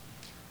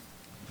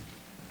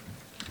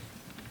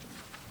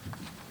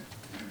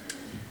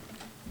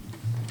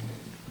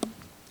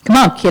Come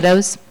on,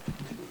 kiddos.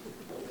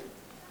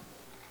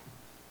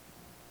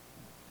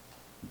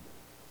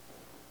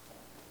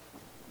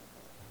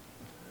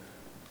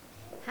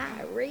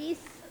 Hi, Reese.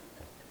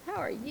 How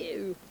are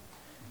you?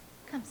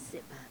 Come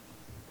sit by me.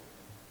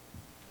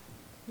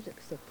 You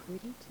look so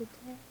pretty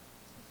today.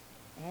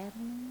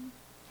 Adeline.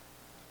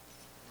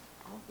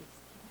 All these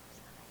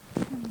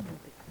kids. Come a little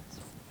bit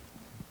closer.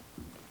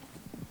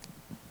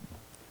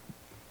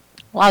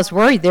 Well, I was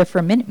worried there for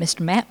a minute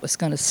Mr. Matt was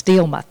going to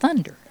steal my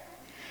thunder.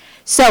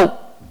 So,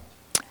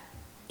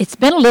 it's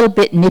been a little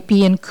bit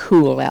nippy and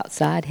cool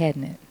outside,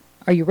 hasn't it?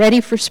 Are you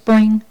ready for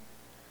spring?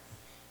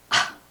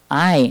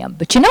 I am.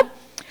 But you know,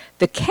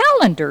 the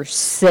calendar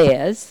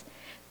says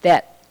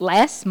that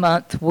last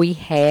month we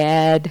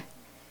had,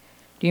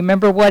 do you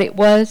remember what it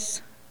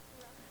was?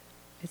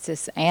 It's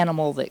this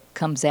animal that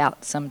comes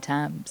out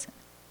sometimes.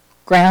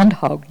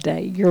 Groundhog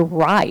Day, you're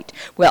right.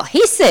 Well,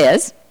 he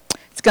says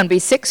it's going to be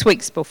 6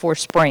 weeks before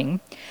spring,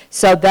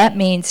 so that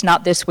means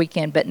not this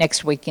weekend, but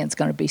next weekend's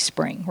going to be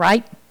spring,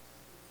 right?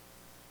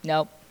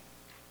 Nope.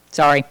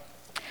 Sorry.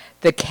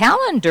 The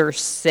calendar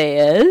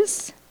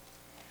says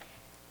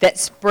that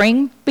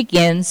spring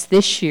begins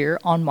this year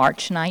on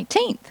March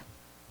 19th.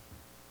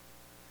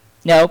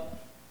 Nope.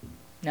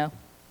 No.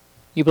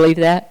 You believe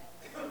that?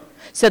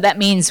 So that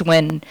means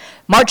when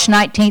March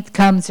 19th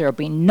comes, there will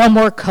be no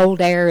more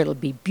cold air. It'll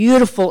be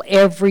beautiful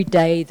every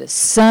day. The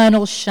sun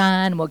will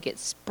shine. We'll get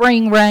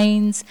spring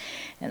rains,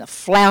 and the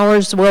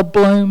flowers will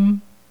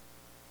bloom.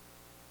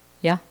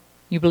 Yeah?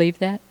 You believe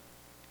that?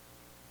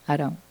 I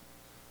don't.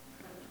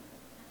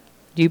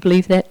 Do you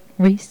believe that,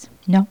 Reese?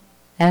 No?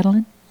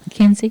 Adeline?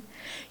 Mackenzie?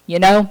 You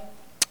know,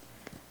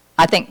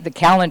 I think the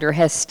calendar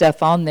has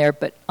stuff on there,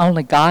 but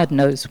only God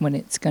knows when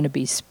it's going to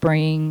be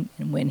spring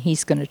and when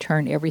He's going to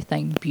turn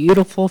everything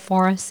beautiful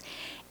for us.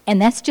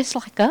 And that's just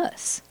like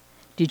us.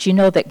 Did you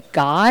know that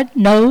God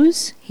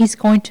knows He's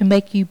going to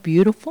make you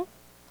beautiful?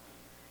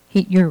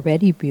 You're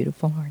already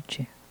beautiful, aren't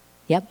you?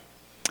 Yep.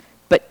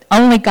 But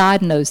only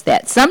God knows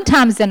that.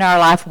 Sometimes in our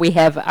life we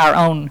have our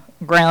own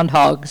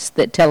groundhogs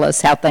that tell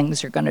us how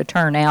things are going to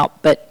turn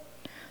out, but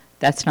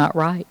that's not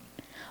right.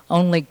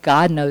 Only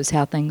God knows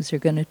how things are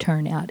going to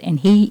turn out, and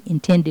He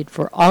intended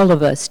for all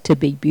of us to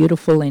be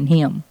beautiful in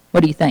Him. What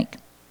do you think?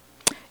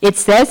 It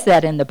says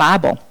that in the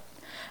Bible.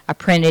 I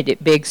printed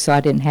it big so I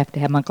didn't have to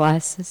have my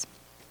glasses.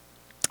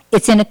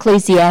 It's in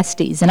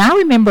Ecclesiastes, and I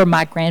remember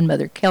my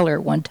grandmother Keller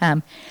one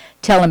time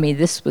telling me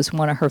this was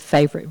one of her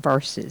favorite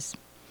verses.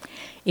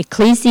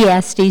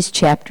 Ecclesiastes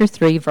chapter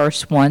 3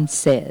 verse 1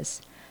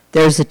 says,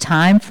 "There's a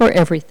time for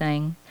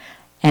everything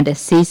and a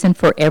season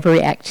for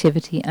every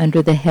activity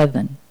under the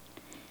heaven."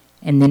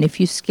 And then if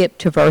you skip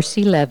to verse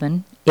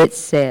 11, it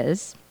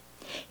says,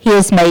 "He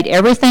has made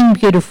everything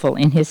beautiful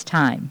in His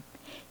time.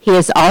 He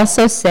has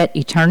also set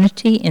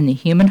eternity in the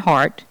human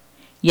heart,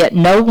 yet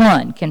no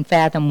one can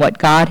fathom what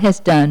God has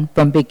done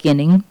from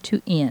beginning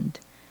to end.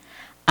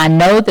 I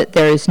know that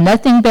there is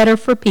nothing better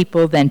for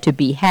people than to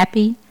be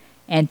happy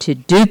and to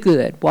do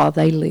good while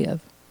they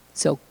live."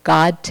 So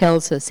God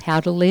tells us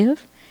how to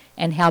live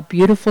and how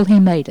beautiful He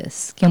made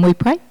us. Can we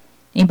pray?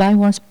 Anybody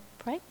want to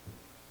pray?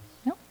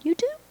 No? You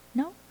do?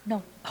 No?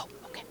 No. Oh,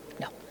 okay.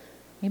 No.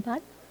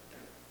 Anybody?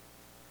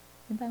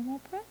 Anybody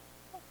want to pray?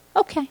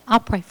 Okay, I'll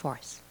pray for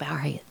us. Bow our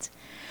heads.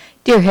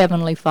 Dear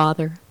Heavenly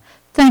Father,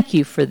 thank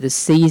You for the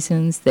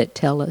seasons that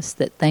tell us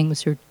that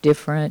things are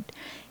different,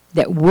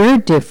 that we're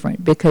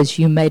different because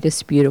You made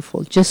us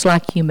beautiful, just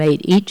like You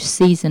made each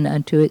season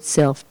unto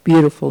itself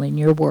beautiful in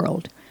Your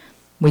world.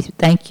 We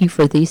thank You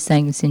for these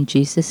things in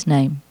Jesus'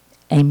 name.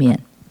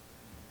 Amen.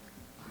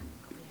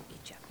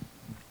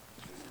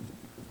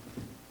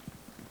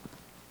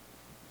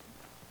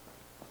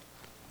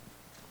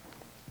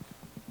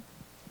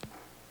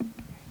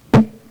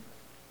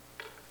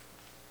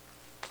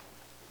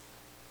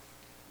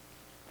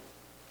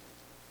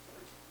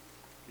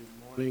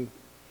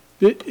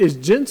 Is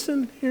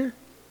Jensen here,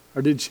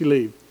 or did she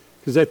leave?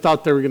 Because they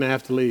thought they were going to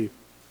have to leave.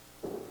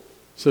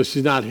 So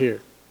she's not here.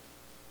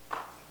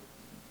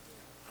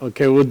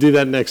 Okay, we'll do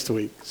that next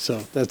week,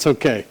 so that's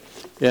okay.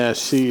 Yeah,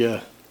 she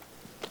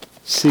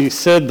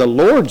said the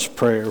Lord's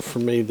Prayer for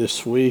me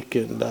this week,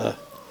 and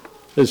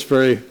it's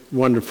very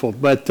wonderful.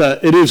 But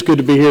it is good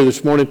to be here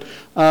this morning.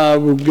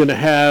 We're going to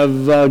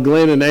have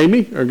Glenn and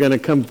Amy are going to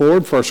come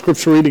forward for our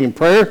scripture reading and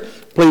prayer.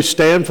 Please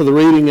stand for the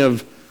reading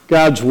of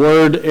God's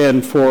Word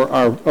and for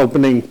our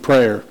opening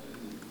prayer.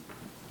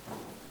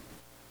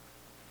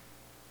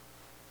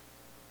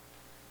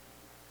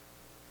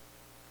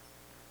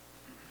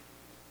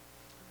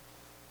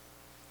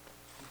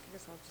 I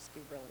guess I'll just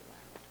be really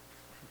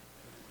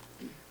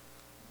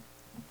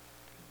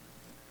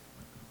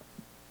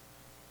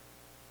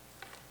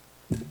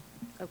loud.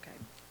 Okay.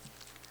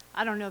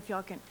 I don't know if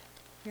y'all can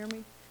hear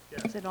me.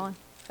 Yeah. Is it on?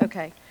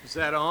 Okay. Is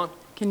that on?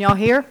 Can y'all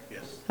hear?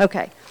 Yes.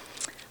 Okay.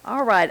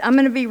 All right. I'm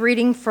going to be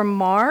reading from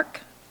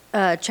Mark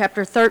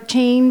chapter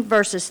 13,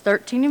 verses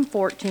 13 and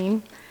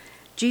 14.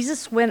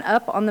 Jesus went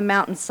up on the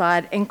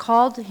mountainside and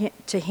called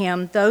to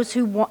him those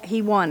who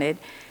he wanted,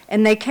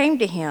 and they came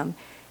to him.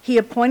 He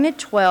appointed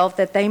 12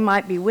 that they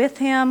might be with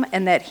him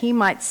and that he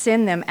might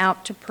send them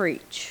out to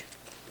preach.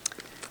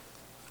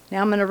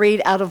 Now I'm going to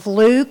read out of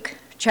Luke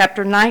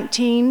chapter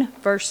 19,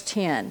 verse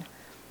 10.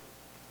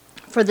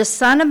 For the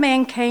Son of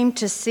Man came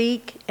to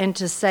seek and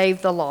to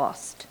save the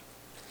lost.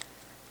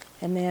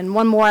 And then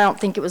one more, I don't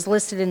think it was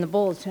listed in the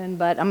bulletin,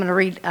 but I'm going to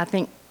read, I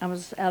think I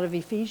was out of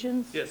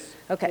Ephesians? Yes,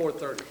 Okay.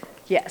 4:30.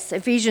 Yes,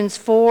 Ephesians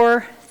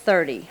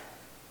 4:30.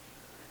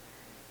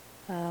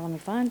 Let me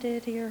find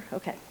it here.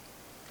 Okay.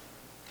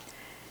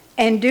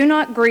 And do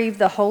not grieve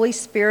the Holy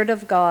Spirit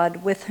of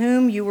God, with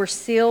whom you were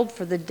sealed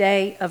for the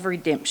day of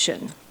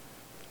redemption.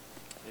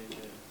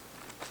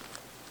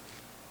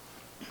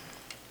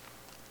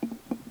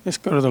 Let's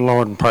go to the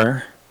Lord in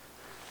prayer.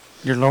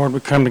 Dear Lord,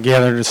 we come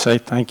together to say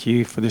thank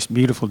you for this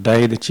beautiful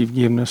day that you've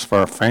given us, for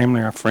our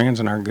family, our friends,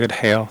 and our good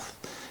health.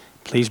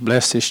 Please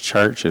bless this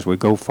church as we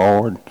go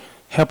forward.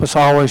 Help us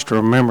always to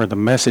remember the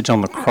message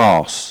on the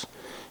cross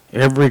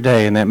every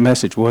day, and that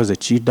message was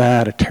that you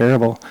died a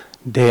terrible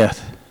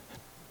death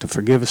to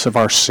forgive us of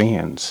our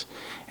sins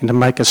and to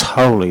make us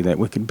holy, that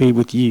we could be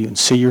with you and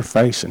see your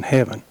face in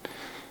heaven.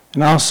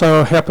 And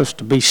also help us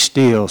to be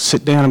still,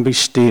 sit down and be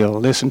still,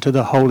 listen to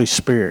the Holy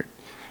Spirit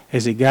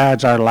as he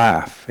guides our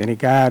life and he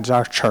guides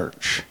our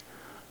church.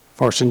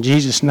 For it's in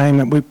Jesus' name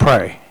that we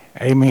pray.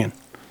 Amen.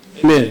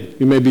 Amen.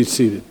 You may be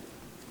seated.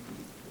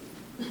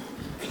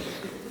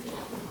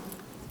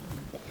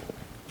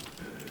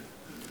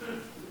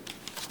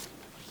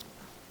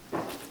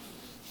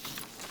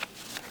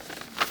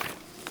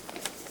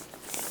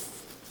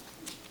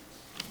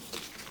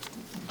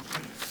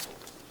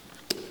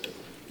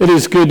 It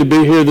is good to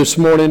be here this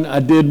morning. I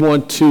did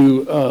want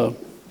to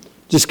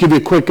just give you a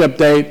quick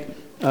update.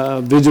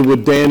 Visit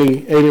with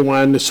Danny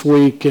Aliewine this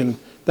week, and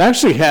they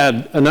actually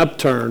had an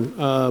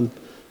upturn.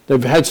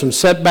 They've had some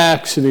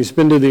setbacks, and he's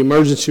been to the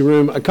emergency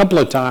room a couple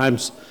of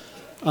times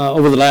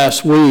over the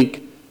last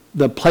week.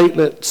 The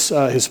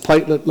platelets, his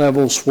platelet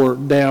levels were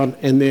down,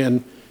 and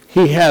then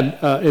he had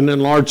an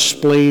enlarged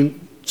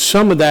spleen.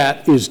 Some of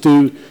that is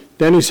due,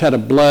 Danny's had a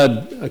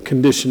blood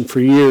condition for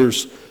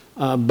years,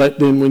 but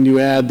then when you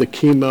add the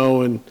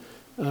chemo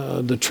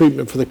and the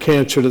treatment for the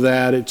cancer to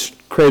that, it's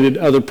created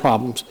other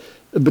problems.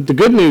 But the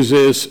good news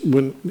is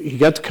when he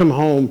got to come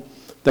home,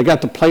 they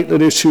got the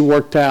platelet issue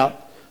worked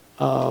out,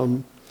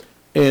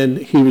 and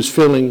he was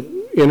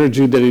feeling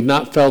energy that he'd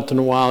not felt in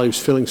a while. He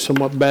was feeling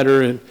somewhat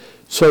better, and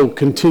so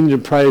continue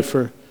to pray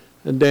for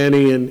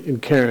Danny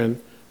and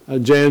Karen.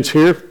 Jan's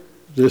here,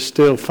 just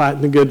still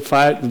fighting the good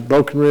fight with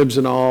broken ribs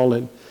and all,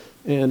 and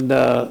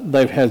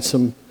they've had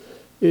some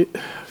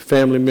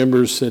family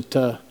members that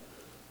are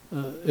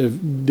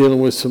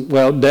dealing with some,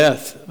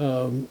 death.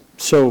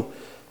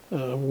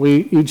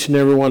 We, each and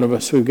every one of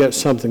us, we've got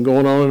something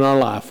going on in our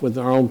life with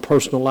our own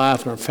personal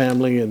life and our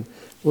family, and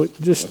we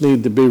just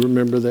need to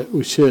remember that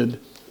we should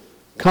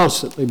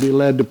constantly be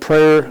led to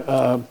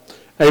prayer.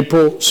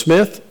 April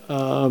Smith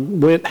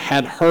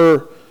had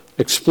her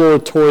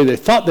exploratory. They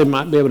thought they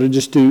might be able to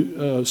just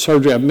do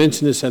surgery. I've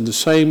mentioned this, had the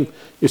same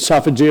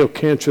esophageal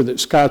cancer that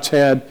Scott's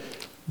had,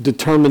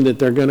 determined that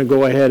they're going to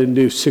go ahead and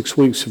do 6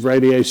 weeks of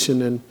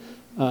radiation and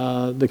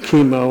the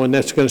chemo, and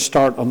that's going to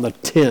start on the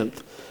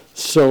 10th.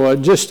 So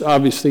just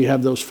obviously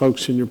have those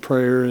folks in your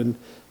prayer, and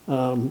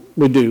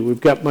we do. We've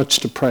got much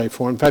to pray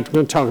for. In fact, we're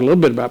going to talk a little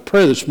bit about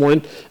prayer this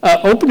morning.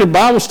 Open your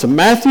Bibles to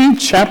Matthew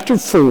chapter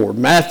 4.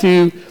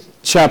 Matthew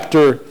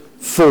chapter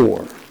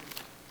 4.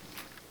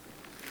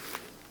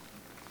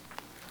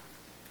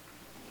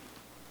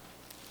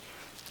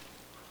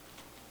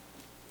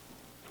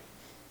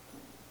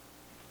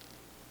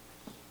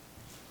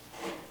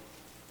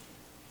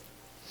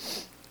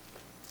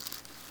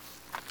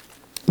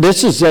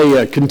 This is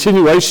a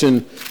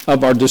continuation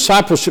of our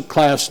discipleship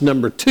class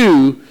number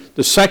 2,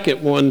 the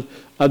second one.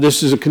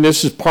 This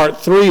is part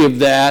 3 of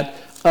that.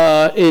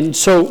 And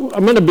so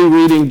I'm going to be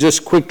reading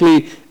just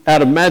quickly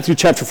out of Matthew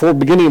chapter 4,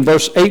 beginning in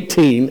verse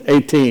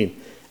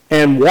 18.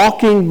 And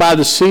walking by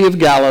the Sea of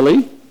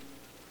Galilee,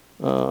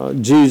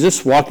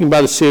 Jesus, walking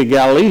by the Sea of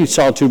Galilee, he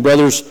saw 2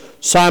 brothers,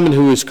 Simon,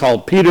 who is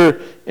called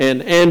Peter,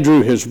 and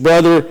Andrew, his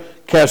brother,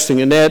 casting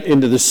a net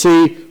into the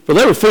sea, for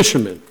they were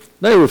fishermen.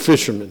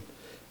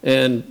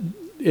 And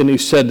he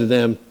said to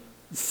them,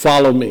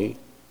 follow me,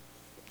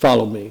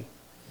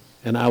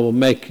 and I will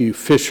make you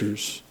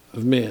fishers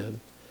of men.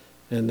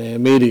 And they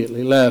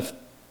immediately left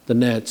the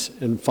nets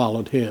and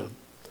followed him.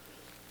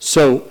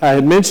 So I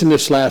had mentioned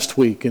this last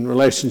week in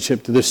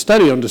relationship to this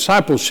study on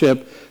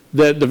discipleship,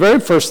 that the very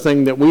first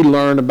thing that we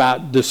learn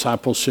about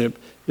discipleship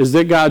is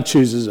that God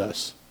chooses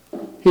us.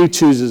 He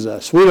chooses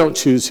us. We don't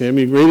choose him.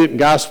 You can read it in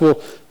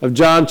Gospel of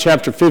John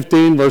chapter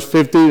 15, verse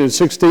 15 and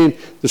 16.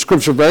 The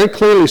scripture very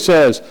clearly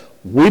says,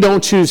 we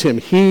don't choose him.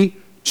 He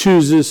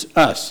chooses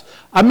us.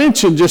 I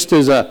mentioned, just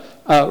as a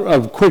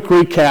quick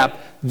recap,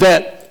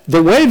 that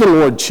the way the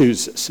Lord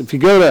chooses, if you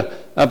go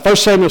to 1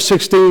 Samuel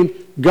 16,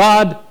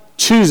 God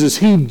chooses.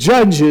 He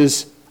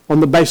judges on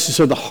the basis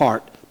of the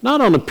heart,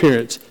 not on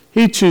appearance.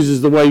 He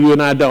chooses the way you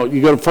and I don't.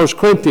 You go to 1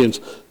 Corinthians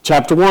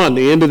chapter 1,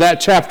 the end of that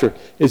chapter,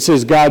 it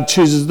says God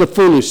chooses the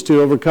foolish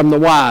to overcome the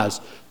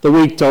wise, the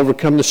weak to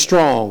overcome the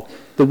strong,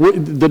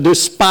 the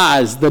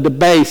despised, the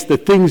debased, the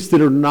things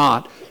that are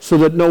not, so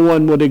that no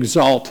one would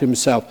exalt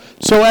himself.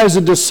 So as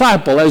a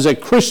disciple, as a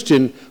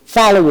Christian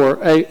follower,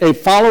 a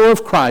follower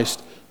of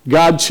Christ,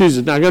 God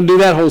chooses. Now, I'm going to do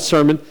that whole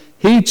sermon.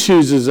 He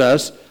chooses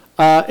us,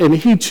 and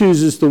he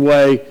chooses the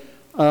way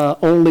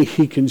only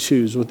he can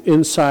choose, with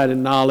insight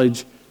and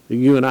knowledge that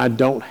you and I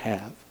don't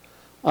have.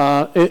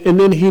 And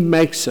then he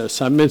makes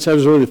us. I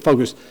was really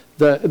focused,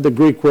 the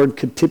Greek word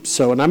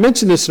katipso. And I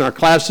mentioned this in our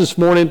class this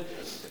morning.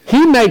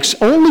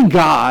 Only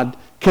God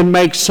can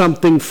make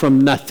something from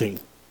nothing.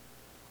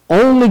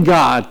 Only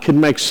God can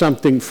make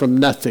something from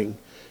nothing.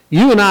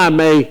 You and I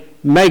may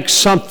make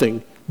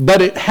something,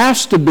 but it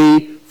has to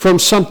be from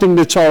something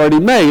that's already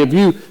made. If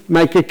you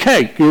make a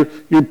cake,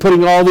 you're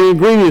putting all the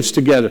ingredients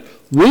together.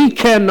 We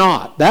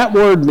cannot. That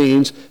word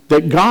means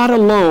that God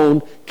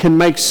alone can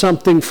make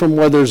something from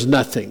where there's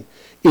nothing.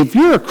 If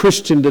you're a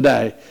Christian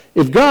today,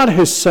 if God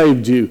has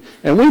saved you,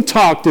 and we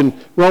talked in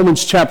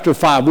Romans chapter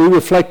 5, we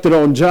reflected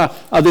on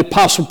the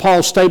Apostle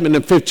Paul's statement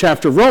in the 5th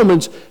chapter of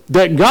Romans,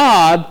 that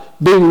God,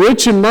 being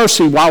rich in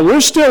mercy, while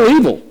we're still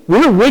evil,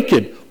 we're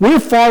wicked,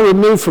 we're far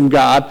removed from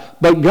God,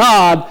 but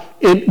God,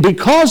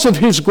 because of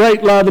his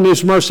great love and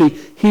his mercy,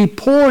 he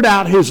poured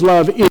out his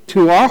love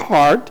into our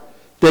heart,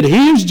 that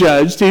he is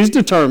judged, he's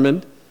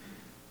determined,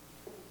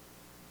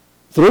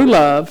 through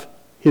love,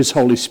 his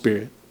Holy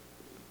Spirit.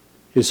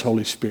 His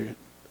Holy Spirit.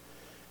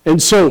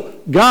 And so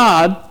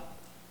God,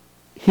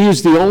 he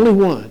is the only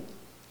one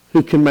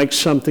who can make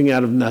something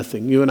out of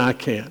nothing. You and I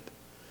can't.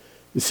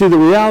 You see, the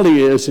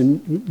reality is,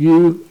 in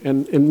you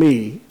and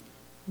me,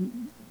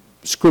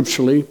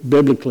 scripturally,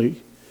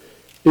 biblically,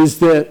 is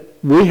that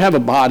we have a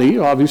body,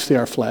 obviously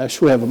our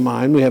flesh, we have a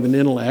mind, we have an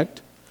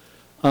intellect,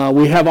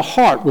 we have a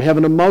heart, we have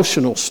an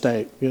emotional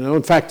state.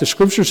 In fact, the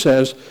scripture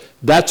says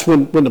that's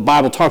when the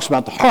Bible talks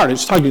about the heart,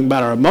 it's talking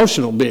about our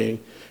emotional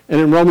being. And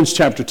in Romans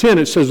chapter 10,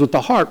 it says, with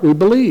the heart we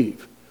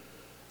believe.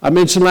 I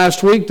mentioned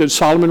last week that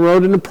Solomon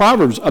wrote in the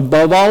Proverbs,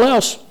 above all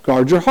else,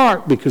 guard your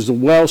heart, because the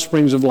well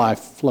springs of life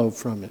flow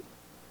from it.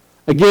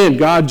 Again,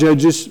 God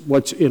judges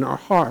what's in our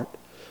heart.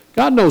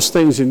 God knows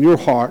things in your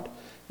heart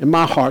and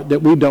my heart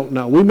that we don't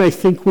know. We may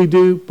think we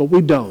do, but we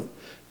don't.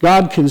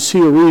 God can see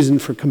a reason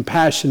for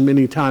compassion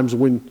many times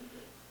when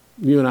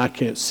you and I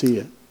can't see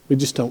it. We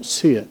just don't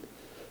see it.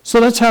 So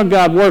that's how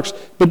God works.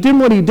 But then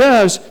what he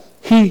does,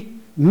 he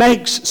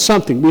makes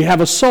something. We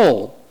have a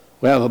soul.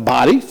 We have a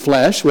body,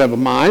 flesh. We have a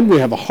mind. We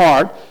have a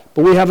heart.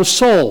 But we have a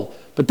soul.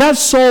 But that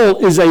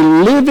soul is a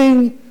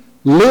living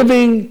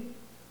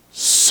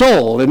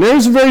soul. And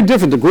there's very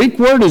different. The Greek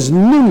word is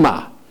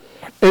pneuma.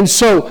 And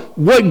so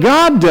what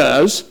God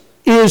does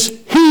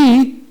is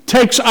he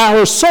takes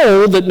our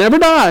soul that never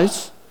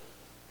dies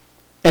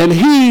and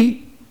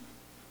he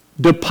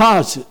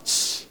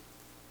deposits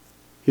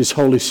his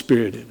Holy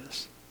Spirit in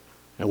us.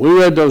 And we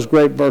read those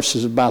great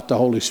verses about the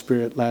Holy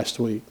Spirit last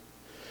week,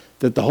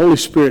 that the Holy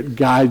Spirit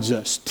guides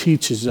us,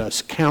 teaches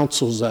us,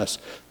 counsels us.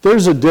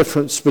 There's a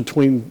difference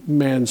between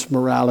man's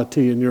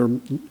morality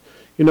and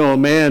a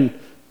man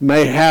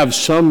may have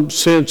some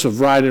sense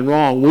of right and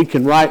wrong. We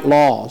can write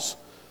laws.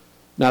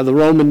 Now, the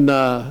Roman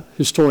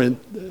historian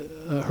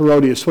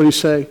Herodias, what do you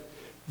say?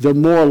 The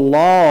more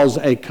laws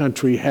a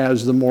country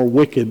has, the more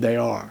wicked they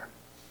are.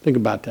 Think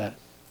about that.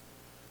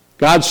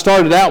 God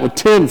started out with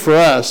 10 for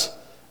us,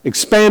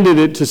 expanded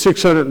it to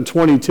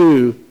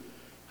 622.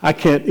 I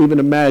can't even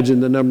imagine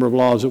the number of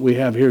laws that we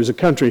have here as a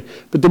country.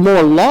 But the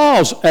more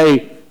laws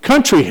a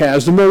country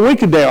has, the more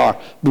wicked they are.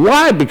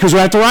 Why? Because we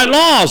have to write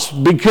laws.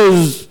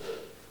 Because,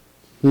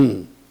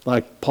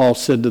 like Paul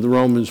said to the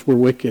Romans, we're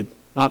wicked.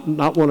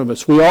 Not one of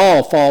us. We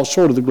all fall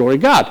short of the glory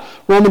of God.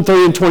 Romans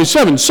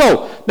 3:27.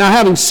 So, now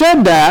having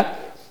said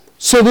that,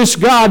 so this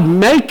God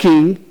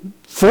making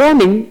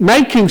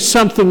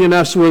something in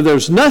us where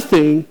there's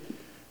nothing,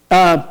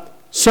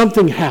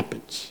 something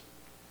happens.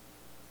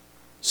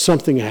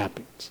 Something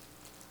happens.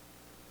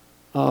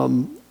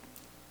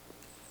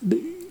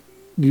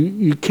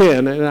 You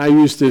can, and I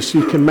use this,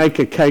 you can make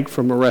a cake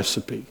from a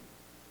recipe.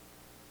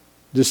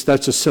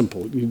 That's a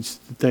simple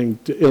thing,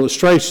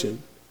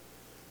 illustration.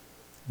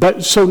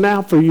 But so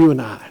now for you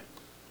and I,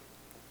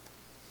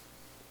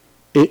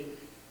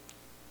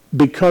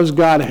 because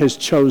God has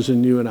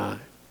chosen you and I,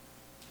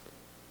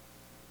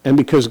 and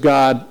because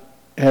God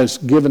has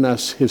given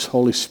us his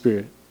Holy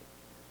Spirit,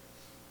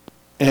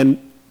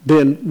 and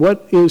then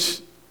what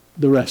is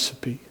the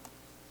recipe?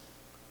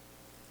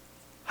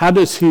 How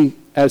does he,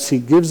 as he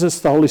gives us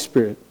the Holy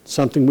Spirit,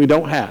 something we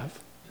don't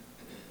have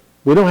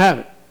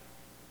it.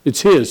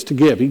 It's his to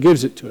give. He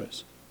gives it to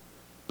us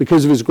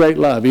because of his great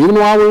love, even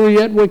while we were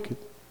yet wicked.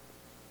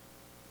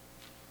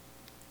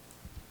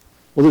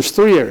 Well, there's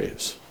 3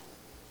 areas.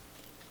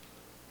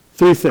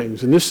 3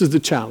 things, and this is the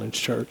challenge,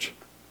 church.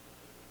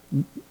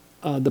 One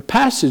of the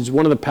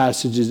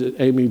passages that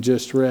Amy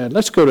just read,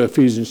 let's go to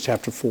Ephesians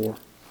chapter 4.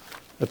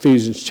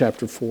 Ephesians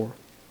chapter 4.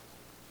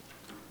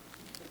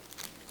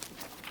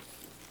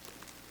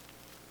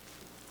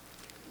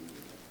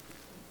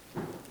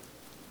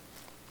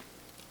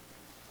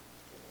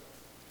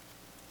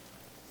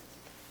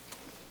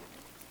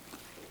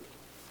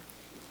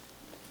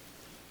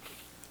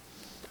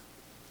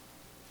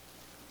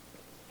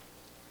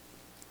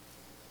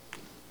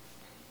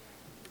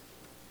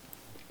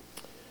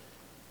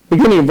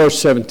 Beginning in verse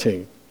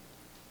 17.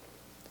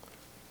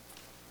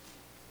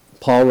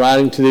 Paul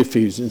writing to the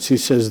Ephesians, he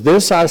says,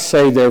 "This I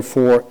say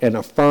therefore and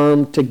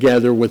affirm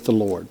together with the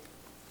Lord."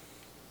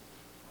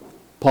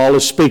 Paul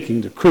is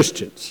speaking to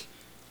Christians,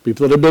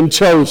 people that have been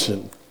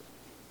chosen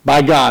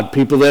by God,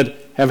 people that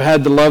have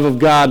had the love of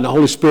God and the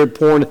Holy Spirit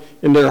poured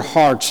in their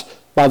hearts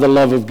by the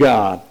love of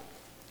God.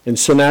 And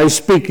so now he's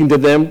speaking to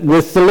them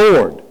with the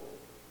Lord.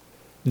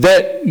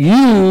 That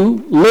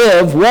you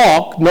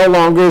walk no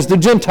longer as the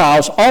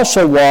Gentiles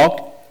also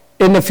walk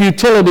in the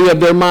futility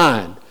of their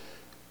mind.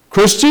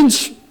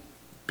 Christians,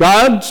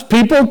 God's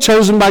people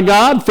chosen by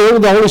God, filled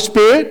with the Holy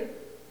Spirit,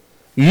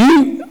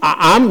 me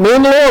and the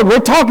Lord, we're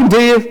talking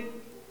to you.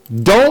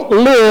 Don't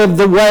live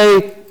the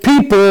way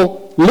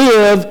people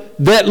live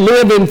that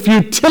live in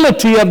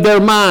futility of their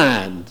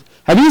mind.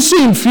 Have you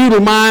seen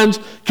futile minds?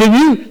 Can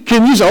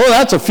you say, oh,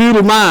 that's a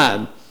futile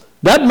mind?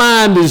 That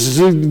mind is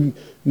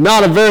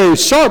not a very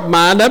sharp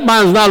mind. That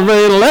mind is not a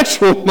very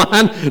intellectual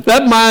mind.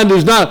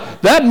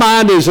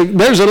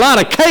 There's a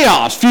lot of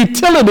chaos.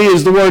 Futility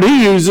is the word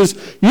he uses.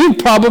 You've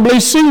probably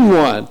seen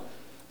one.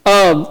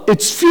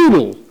 It's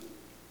futile.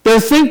 Their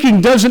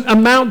thinking doesn't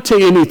amount to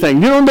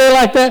anything. You know anybody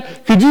like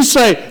that? Could you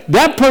say,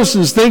 that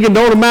person's thinking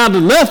don't amount to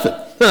nothing?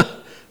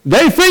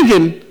 They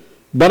thinking,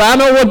 but I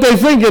know what they're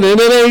thinking, and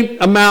it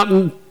ain't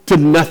amounting to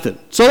nothing.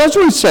 So that's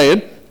what he's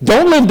saying.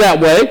 Don't live that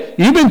way.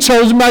 You've been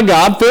chosen by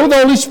God, filled with the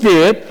Holy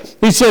Spirit.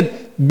 He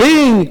said,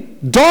 being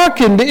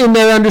darkened in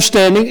their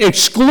understanding,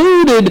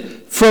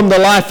 excluded from the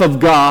life of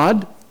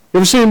God. You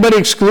ever seen anybody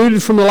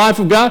excluded from the life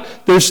of God?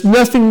 There's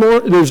nothing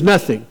more. There's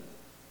nothing.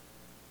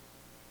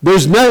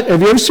 Have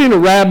you ever seen a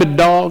rabid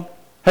dog?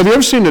 Have you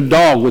ever seen a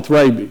dog with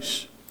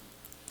rabies?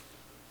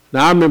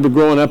 Now, I remember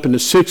growing up in the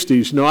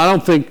 60s. I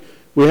don't think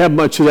we have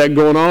much of that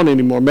going on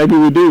anymore. Maybe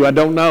we do. I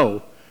don't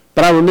know.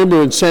 But I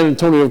remember in San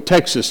Antonio,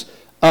 Texas,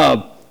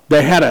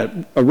 they had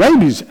a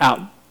rabies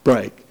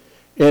outbreak.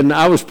 And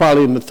I was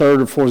probably in the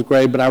 3rd or 4th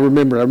grade, but I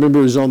remember it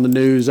was on the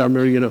news. I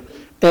remember,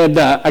 and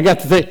I got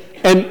to think.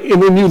 And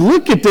when you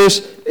look at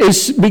this,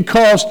 it's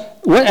because,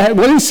 what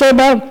did he say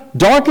about it?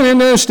 Darkened in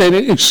their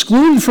understanding,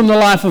 excluded from the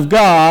life of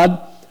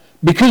God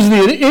because of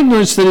the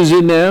ignorance that is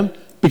in them,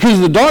 because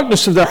of the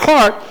darkness of their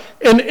heart.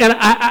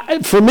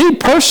 And for me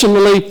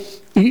personally,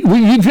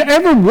 you've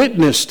ever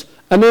witnessed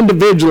an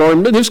individual, or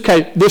in this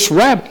case, this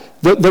rabbit,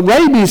 the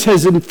rabies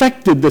has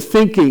infected the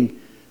thinking.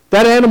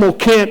 That animal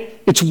can't,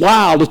 it's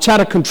wild, it's out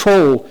of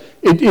control,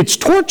 it's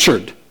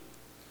tortured.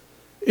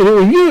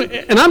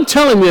 And I'm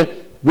telling you,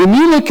 when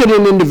you look at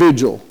an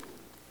individual,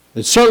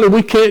 and certainly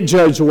we can't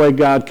judge the way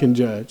God can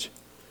judge,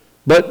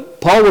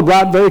 but Paul would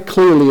write very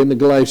clearly in the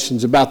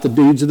Galatians about the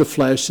deeds of the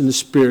flesh and the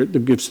Spirit, the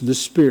gifts of the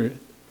Spirit.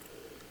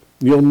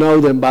 You'll know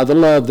them by the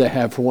love they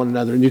have for one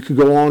another. And you could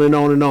go on and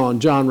on and on.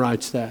 John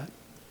writes that.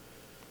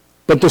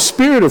 But the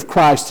Spirit of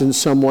Christ in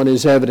someone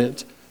is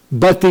evident.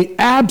 But the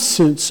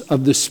absence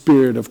of the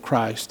Spirit of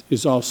Christ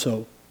is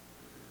also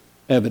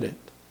evident.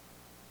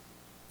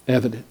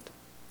 Evident.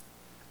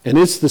 And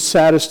it's the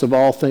saddest of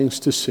all things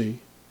to see.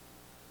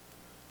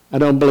 I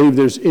don't believe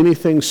there's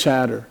anything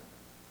sadder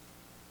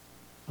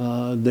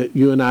that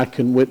you and I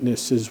can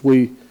witness as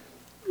we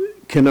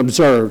can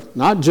observe,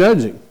 not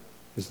judging.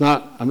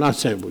 I'm not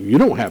saying, well, you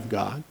don't have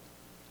God.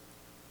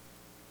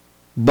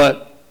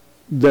 But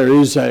there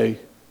is a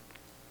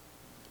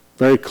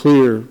very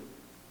clear,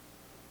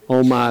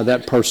 oh my,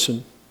 that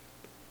person,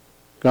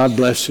 God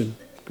bless him,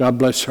 God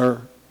bless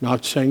her.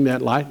 Not saying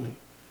that lightly.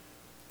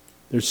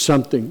 There's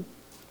something,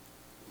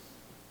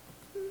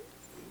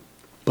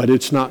 but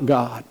it's not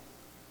God.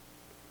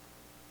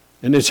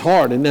 And it's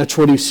hard, and that's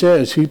what he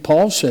says.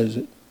 Paul says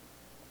it.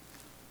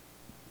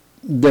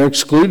 They're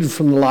excluded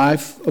from the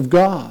life of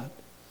God.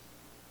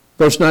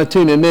 Verse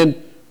 19, and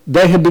then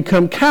they had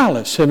become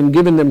callous, having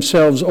given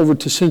themselves over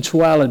to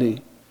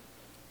sensuality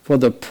for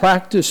the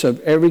practice of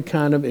every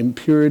kind of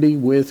impurity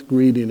with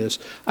greediness.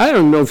 I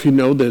don't know if you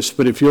know this,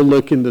 but if you'll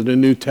look into the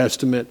New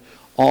Testament,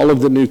 all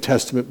of the New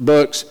Testament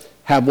books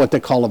have what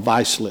they call a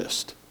vice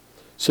list.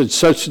 So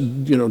such,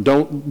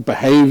 don't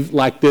behave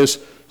like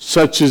this.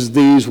 Such as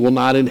these will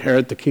not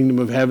inherit the kingdom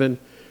of heaven.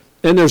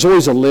 And there's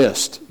always a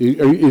list.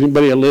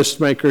 Anybody a list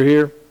maker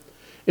here?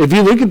 If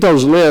you look at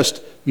those lists,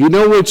 you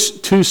know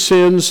which two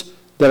sins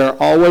that are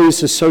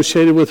always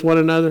associated with one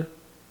another?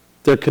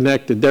 They're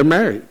connected. They're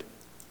married.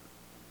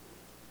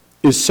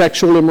 Is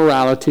sexual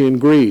immorality and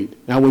greed.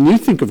 Now, when you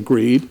think of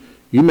greed,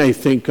 you may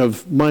think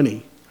of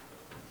money.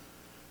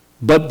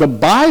 But the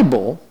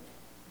Bible,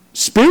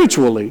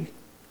 spiritually,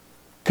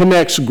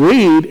 connects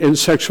greed and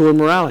sexual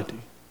immorality.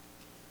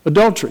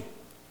 Adultery.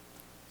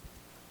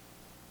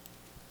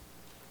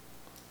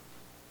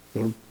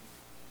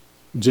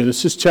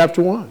 Genesis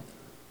chapter 1.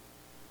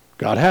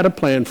 God had a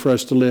plan for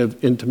us to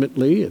live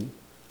intimately and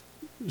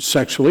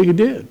sexually. He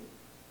did.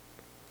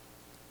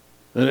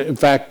 And in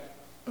fact,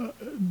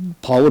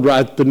 Paul would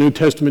write the New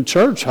Testament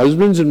church,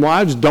 husbands and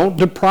wives, don't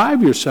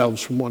deprive yourselves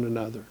from one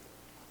another.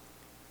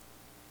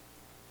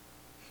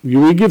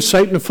 We give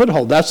Satan a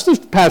foothold. That's the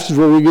passage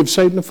where we give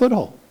Satan a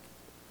foothold.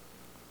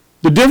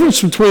 The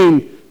difference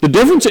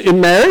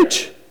in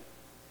marriage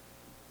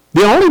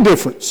The only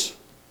difference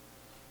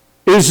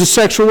is the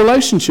sexual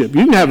relationship.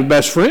 You can have a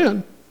best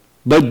friend,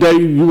 but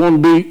you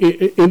want to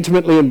be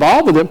intimately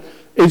involved with them.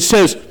 It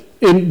says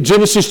in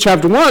Genesis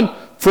chapter 1,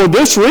 for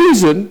this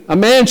reason, a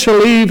man shall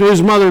leave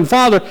his mother and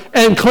father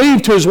and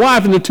cleave to his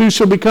wife, and the two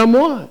shall become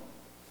one.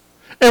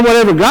 And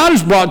whatever God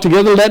has brought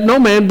together, let no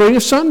man bring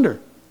asunder.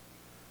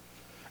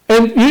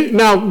 And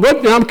now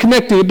I'm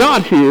connecting a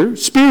dot here,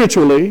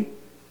 spiritually.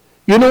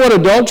 You know what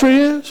adultery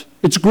is?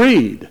 It's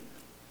greed.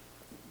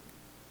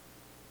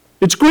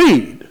 It's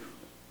greed.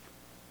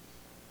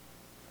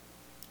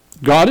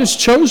 God has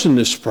chosen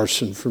this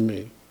person for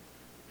me.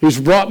 He's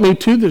brought me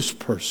to this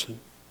person.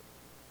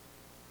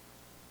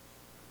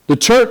 The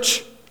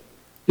church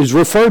is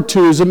referred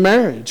to as a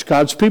marriage.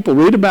 God's people,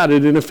 read about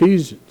it in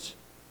Ephesians.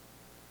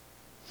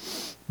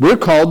 We're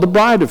called the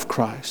bride of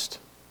Christ.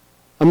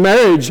 A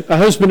marriage, a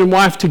husband and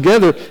wife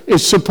together,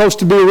 is supposed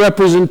to be a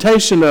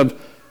representation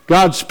of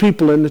God's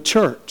people in the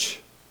church.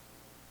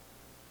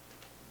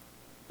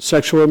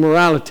 Sexual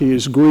immorality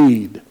is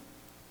greed.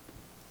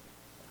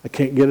 I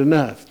can't get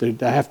enough.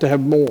 I have to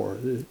have more.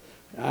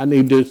 I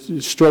need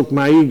to stroke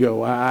my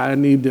ego. I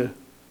need to,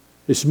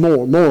 it's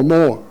more.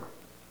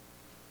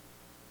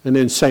 And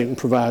then Satan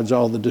provides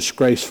all the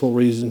disgraceful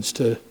reasons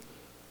to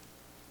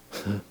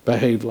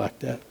behave like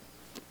that.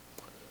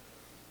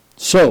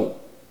 So,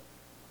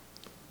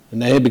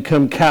 and they had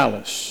become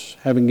callous,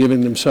 having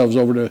given themselves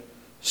over to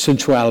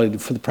sensuality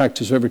for the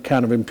practice of every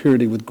kind of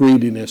impurity with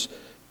greediness.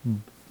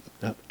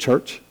 Now,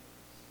 church,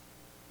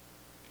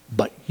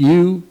 but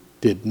you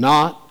did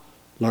not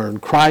learn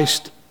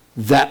Christ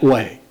that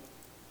way.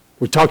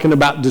 We're talking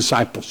about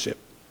discipleship.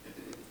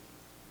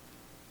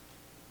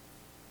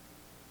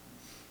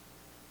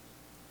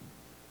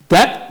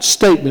 That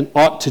statement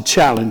ought to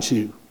challenge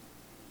you.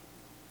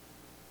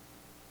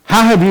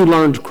 How have you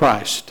learned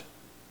Christ?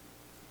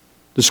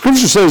 The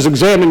scripture says,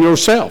 examine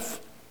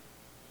yourself.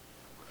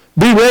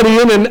 Be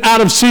ready in and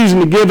out of season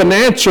to give an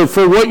answer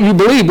for what you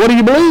believe. What do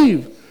you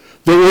believe?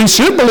 That we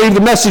should believe the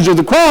message of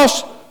the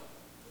cross.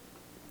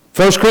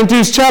 1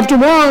 Corinthians chapter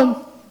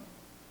 1.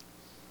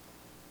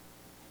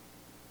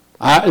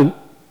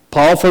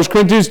 Paul, 1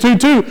 Corinthians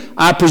 2:2,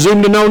 I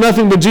presume to know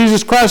nothing but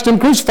Jesus Christ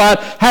and crucified.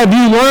 Have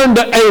you learned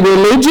a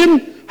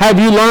religion? Have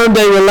you learned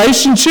a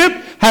relationship?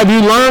 Have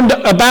you learned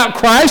about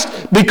Christ?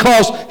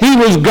 Because he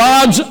was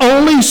God's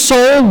only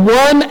soul,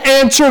 one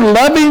answer,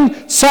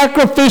 loving,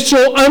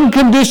 sacrificial,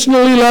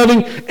 unconditionally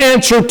loving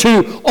answer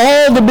to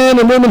all the men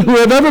and women who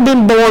have ever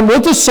been born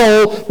with a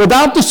soul,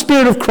 without the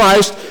Spirit of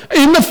Christ,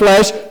 in the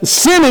flesh,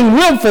 sinning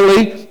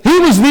willfully. He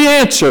was the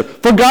answer.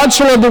 For God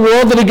so loved the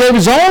world that he gave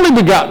his only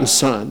begotten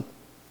Son.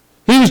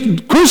 He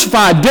was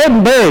crucified, dead,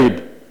 and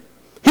buried.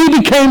 He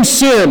became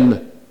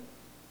sin.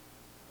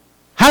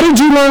 How did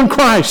you learn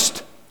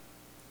Christ?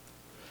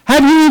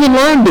 Have you even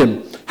learned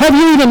him? Have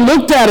you even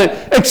looked at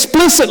it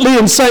explicitly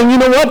and saying, you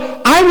know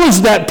what? I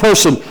was that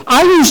person.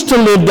 I used to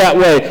live that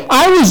way.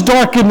 I was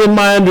darkened in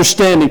my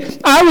understanding.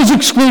 I was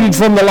excluded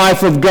from the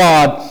life of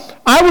God.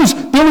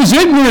 There was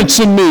ignorance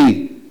in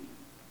me.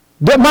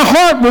 That my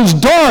heart was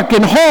dark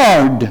and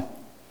hard.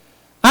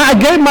 I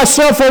gave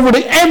myself over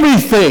to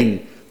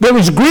everything that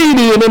was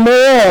greedy and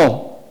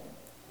immoral.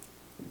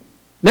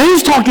 Now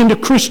he's talking to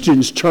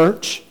Christians,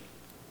 church.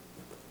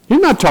 He's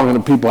not talking to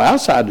people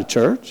outside the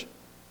church.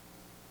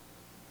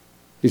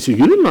 He said,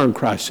 you didn't learn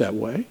Christ that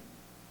way.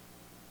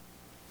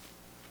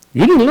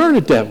 You didn't learn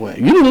it that way.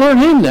 You didn't learn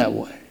him that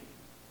way.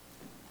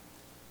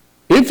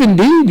 If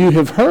indeed you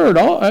have heard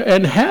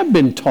and have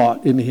been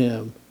taught in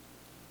him,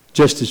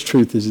 just as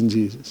truth is in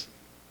Jesus.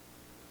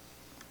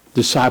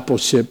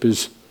 Discipleship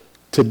is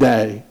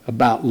today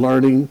about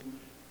learning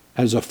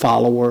as a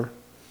follower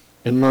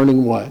and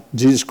learning what?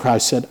 Jesus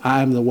Christ said,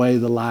 I am the way,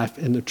 the life,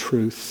 and the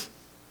truth.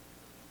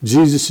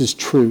 Jesus is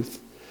truth.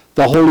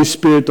 The Holy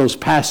Spirit, those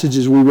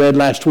passages we read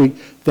last week,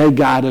 they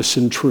guide us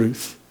in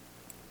truth.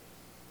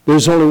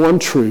 There's only one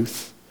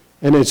truth,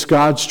 and it's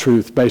God's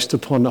truth based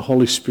upon the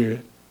Holy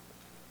Spirit.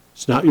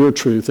 It's not your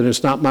truth, and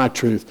it's not my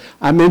truth.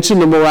 I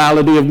mentioned the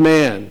morality of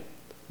man.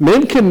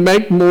 Men can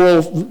make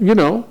moral,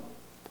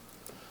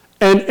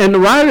 and the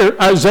writer,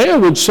 Isaiah,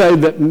 would say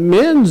that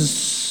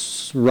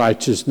men's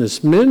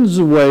righteousness, men's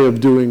way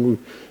of doing,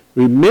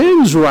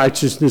 men's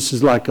righteousness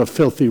is like a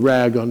filthy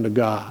rag unto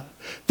God.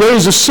 There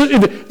is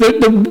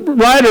the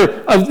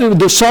writer of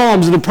the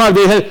Psalms and the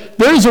prophet,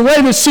 there is a way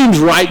that seems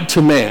right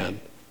to man.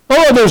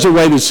 Oh, there's a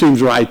way that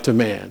seems right to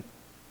man.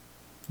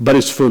 But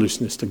it's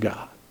foolishness to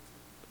God.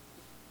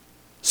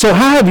 So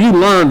how have you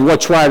learned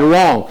what's right or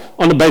wrong?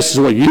 On the basis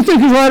of what you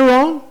think is right or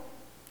wrong?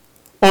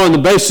 Or on the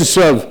basis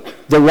of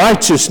the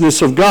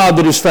righteousness of God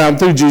that is found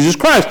through Jesus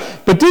Christ?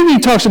 But then he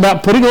talks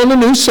about putting on the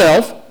new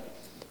self.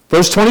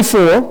 Verse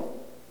 24.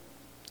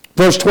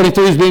 Verse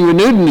 23 is being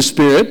renewed in the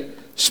Spirit.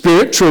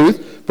 Spirit,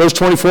 truth. Verse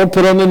 24,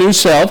 put on the new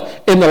self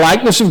in the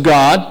likeness of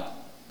God.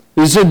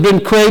 This had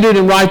been created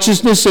in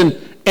righteousness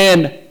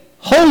and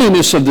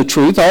holiness of the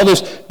truth. All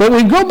this. But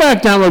we go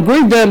back down, we'll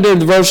read down to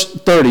verse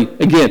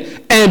 30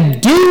 again.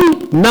 And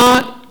do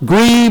not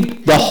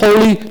grieve the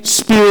Holy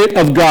Spirit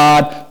of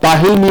God, by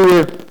whom you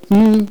were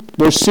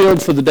We're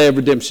sealed for the day of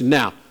redemption.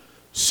 Now,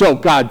 so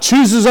God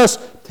chooses us.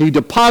 He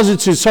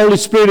deposits His Holy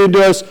Spirit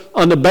into us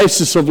on the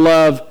basis of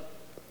love.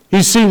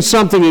 He's seen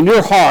something in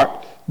your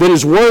heart that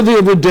is worthy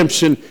of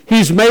redemption.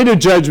 He's made a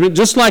judgment,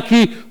 just like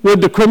He would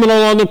the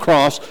criminal on the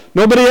cross.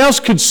 Nobody else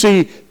could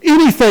see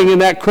anything in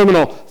that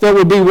criminal that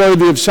would be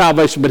worthy of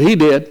salvation, but He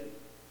did.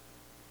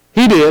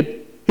 He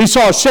did. He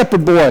saw a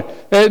shepherd boy,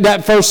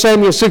 that 1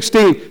 Samuel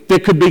 16,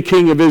 that could be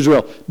king of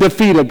Israel,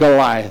 defeat a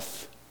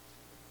Goliath.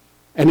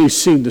 And He's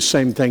seen the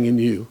same thing in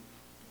you.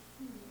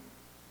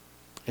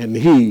 And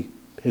He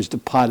has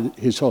deposited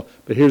His whole.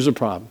 But here's the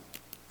problem.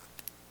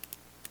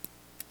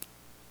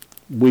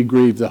 We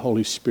grieve the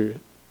Holy Spirit.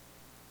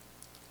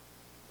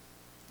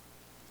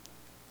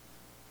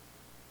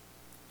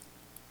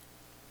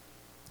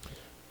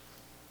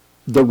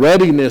 The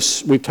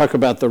readiness, we talk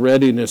about the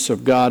readiness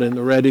of God and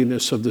the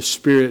readiness of the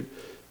Spirit.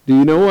 Do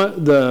you know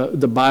what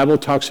the Bible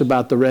talks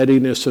about the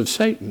readiness of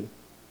Satan?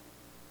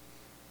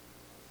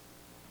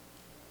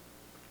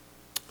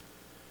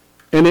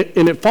 And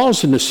it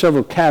falls into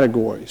several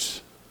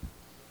categories.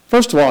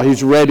 First of all,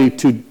 he's ready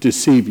to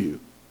deceive you.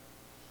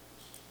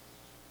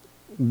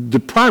 The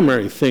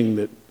primary thing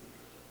that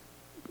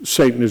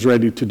Satan is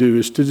ready to do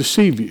is to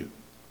deceive you.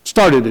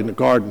 Started in the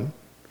garden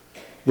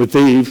with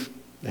Eve.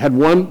 Had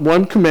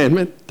one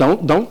commandment,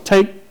 don't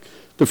take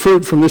the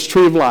fruit from this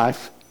tree of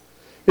life.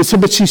 It said,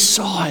 but she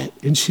saw it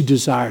and she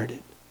desired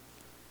it.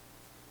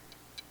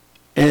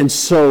 And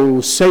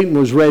so Satan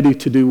was ready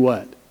to do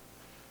what?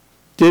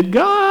 Did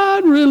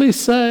God really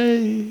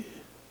say?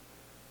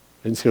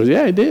 And she goes,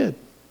 yeah, He did.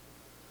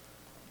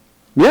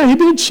 Yeah, He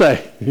did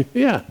say.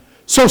 Yeah.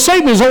 So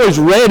Satan is always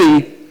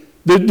ready.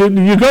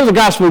 You go to the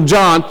Gospel of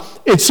John,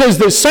 it says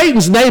that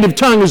Satan's native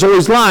tongue is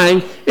always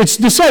lying. It's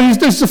deception.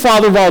 He's the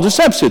father of all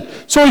deception.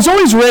 So he's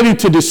always ready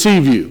to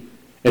deceive you.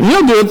 And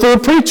he'll do it through a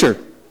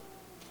preacher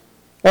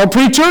or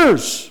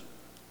preachers.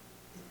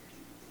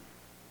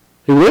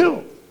 He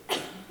will.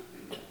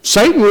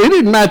 Satan, read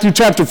it in Matthew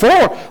chapter 4.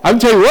 I can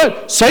tell you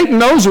what, Satan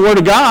knows the Word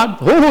of God.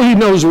 Oh, he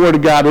knows the Word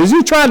of God. Is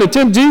he trying to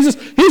tempt Jesus?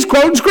 He's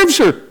quoting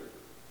Scripture.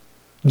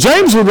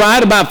 James would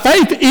write about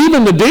faith,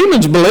 even the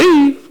demons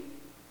believe.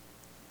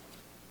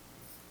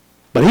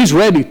 But he's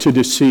ready to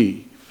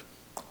deceive.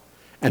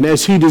 And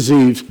as he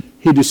deceives,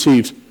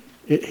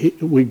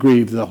 we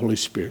grieve the Holy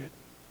Spirit.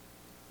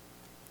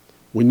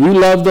 When you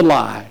love the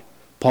lie,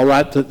 Paul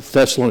writes to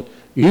Thessalonians,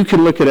 you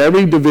can look at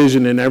every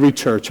division in every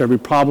church, every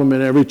problem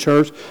in every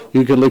church.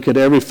 You can look at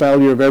every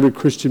failure of every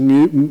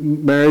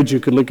Christian marriage. You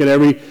can look at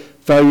every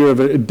failure of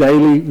a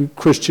daily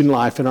Christian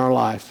life in our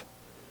life.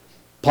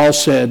 Paul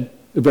said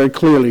very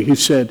clearly, he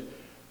said,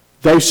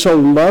 they so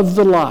love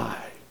the lie.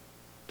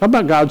 Talk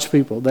about God's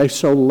people. They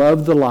so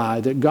loved the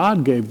lie that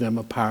God gave them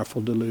a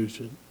powerful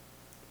delusion.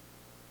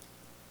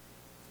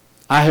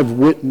 I have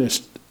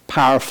witnessed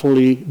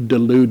powerfully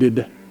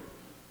deluded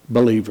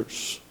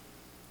believers.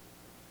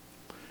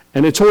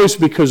 And it's always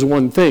because of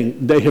one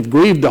thing. They have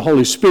grieved the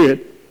Holy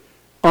Spirit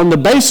on the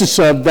basis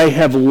of they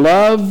have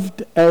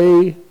loved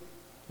a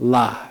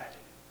lie.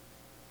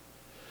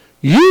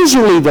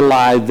 Usually the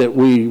lie that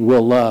we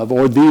will love,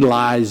 or the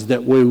lies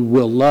that we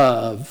will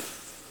love,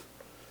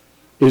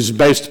 is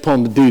based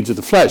upon the deeds of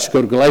the flesh.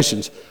 Go to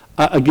Galatians.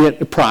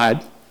 Again,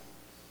 pride.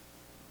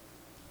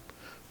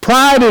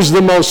 Pride is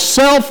the most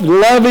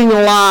self-loving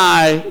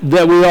lie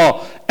that we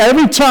all.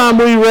 Every time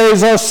we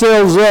raise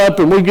ourselves up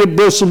and we get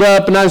bristled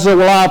up and I say,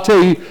 well, I'll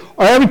tell you,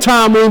 or every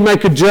time we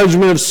make a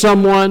judgment of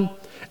someone,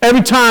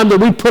 every time that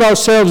we put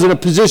ourselves in a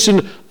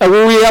position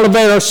where we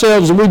elevate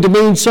ourselves and we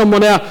demean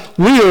someone else,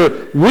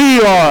 we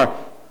are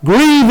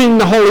grieving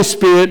the Holy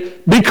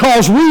Spirit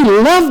because we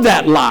love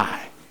that lie.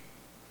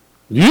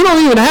 You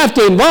don't even have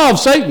to involve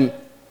Satan.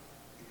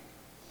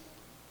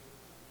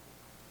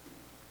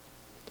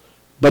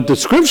 But the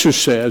Scripture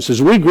says,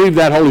 as we grieve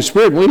that Holy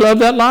Spirit and we love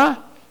that lie,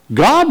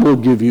 God will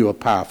give you a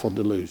powerful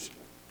delusion.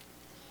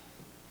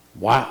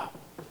 Wow.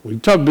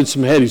 We've talked about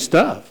some heady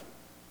stuff.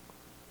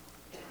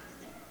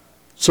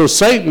 So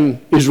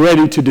Satan is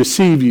ready to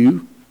deceive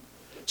you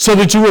so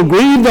that you will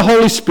grieve the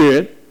Holy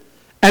Spirit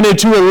and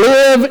that you will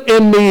live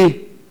in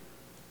the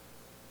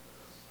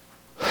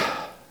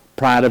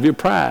pride of your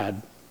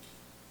pride.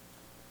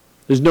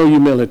 There's no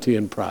humility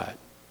in pride.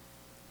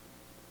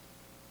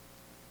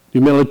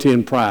 Humility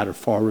and pride are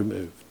far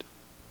removed.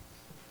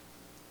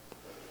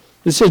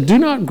 It says, do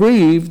not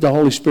grieve the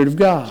Holy Spirit of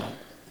God,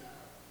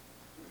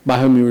 by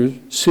whom you were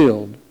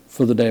sealed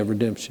for the day of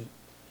redemption.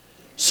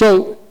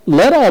 So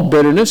let all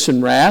bitterness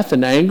and wrath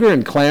and anger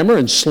and clamor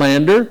and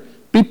slander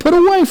be put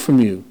away from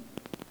you,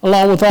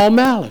 along with all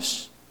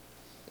malice.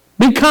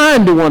 Be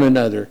kind to one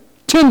another,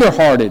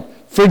 tender-hearted,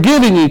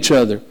 forgiving each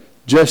other,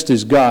 just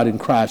as God in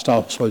Christ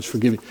also is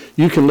forgiving.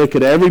 You can look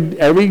at every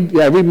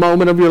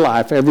moment of your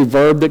life, every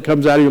verb that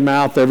comes out of your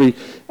mouth, every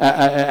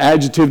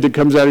adjective that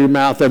comes out of your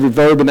mouth, every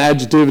verb and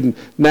adjective and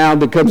noun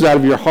that comes out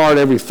of your heart,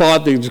 every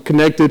thought that is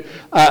connected.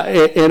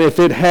 And if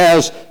it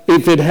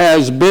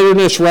has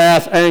bitterness,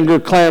 wrath, anger,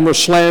 clamor,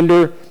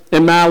 slander,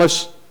 and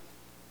malice,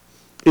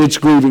 it's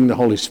grieving the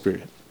Holy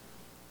Spirit.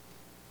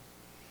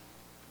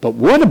 But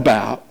what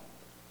about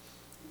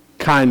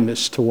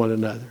kindness to one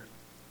another?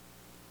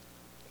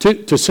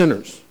 To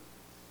sinners.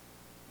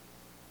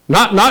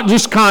 Not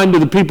just kind to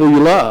the people you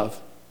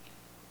love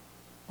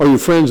or your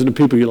friends and the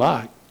people you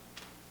like.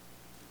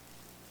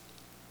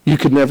 You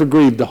could never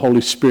grieve the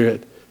Holy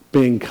Spirit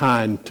being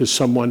kind to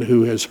someone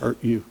who has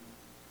hurt you.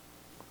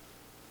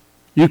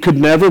 You could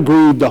never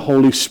grieve the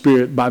Holy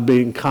Spirit by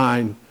being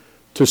kind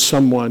to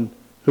someone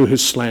who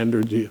has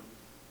slandered you,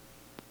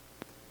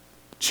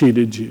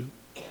 cheated you.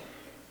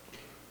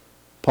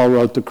 Paul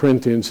wrote to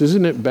Corinthians,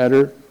 isn't it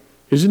better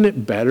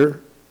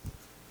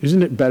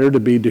to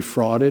be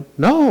defrauded?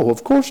 No,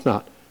 of course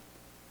not.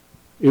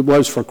 It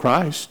was for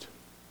Christ.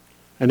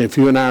 And if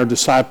you and I are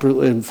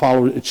disciples and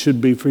followers, it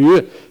should be for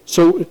you.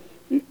 So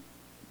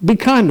be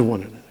kind to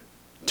one another,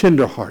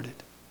 tender-hearted.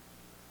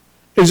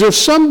 Is there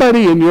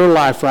somebody in your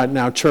life right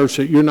now, church,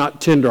 that you're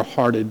not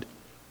tender-hearted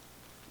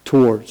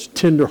towards?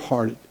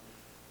 Tender-hearted.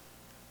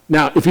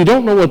 Now, if you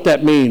don't know what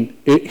that means,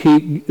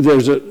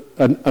 there's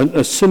an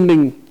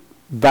ascending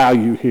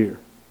value here.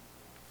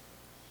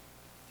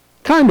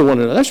 Kind to one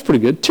another, that's pretty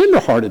good.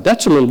 Tender-hearted,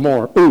 that's a little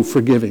more.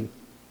 Forgiving.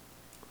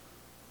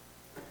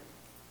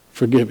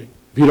 Forgiving.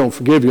 If you don't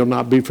forgive, you'll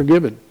not be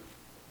forgiven.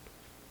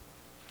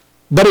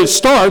 But it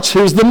starts,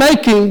 here's the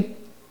making: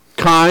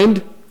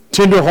 kind,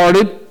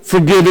 tender-hearted,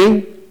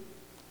 forgiving.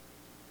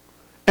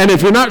 And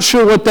if you're not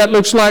sure what that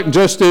looks like,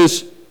 just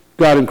as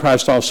God in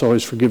Christ also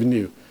has forgiven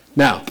you.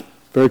 Now,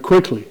 very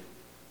quickly,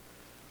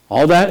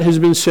 all that has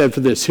been said for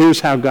this. Here's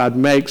how God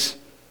makes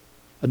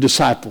a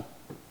disciple.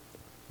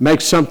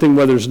 Makes something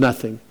where there's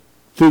nothing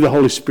through the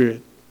Holy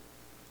Spirit.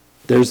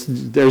 There's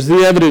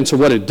the evidence of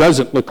what it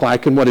doesn't look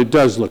like and what it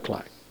does look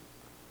like.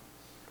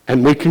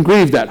 And we can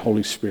grieve that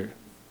Holy Spirit.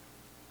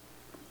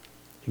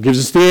 He gives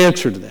us the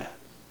answer to that.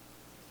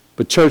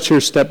 But church,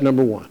 here's step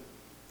number 1.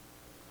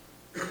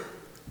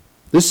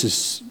 This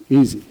is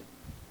easy.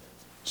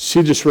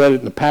 She just read it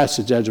in the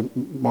passage out of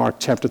Mark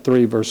chapter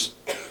 3, it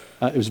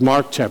was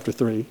Mark chapter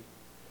 3,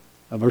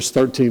 verse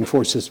 13,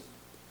 4 says,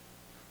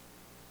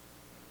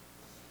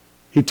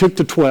 he took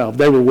the 12.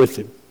 They were with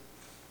him.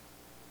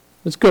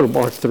 Let's go to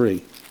Mark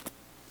 3.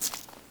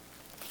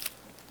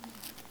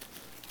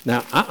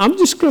 Now, I'm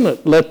just going to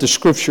let the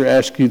Scripture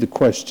ask you the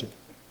question.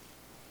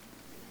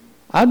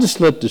 I'll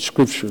just let the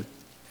Scripture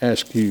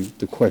ask you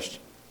the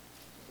question.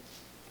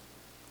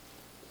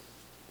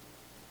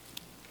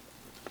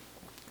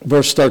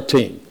 Verse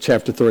 13,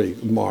 chapter 3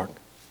 of Mark.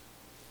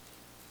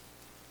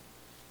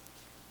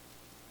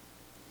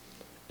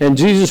 And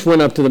Jesus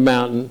went up to the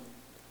mountain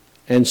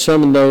and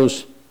summoned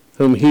those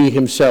whom he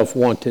himself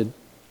wanted,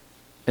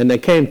 and they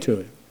came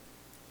to him.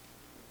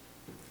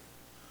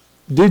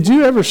 Did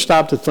you ever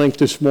stop to think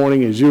this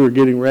morning as you were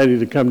getting ready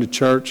to come to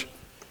church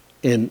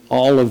in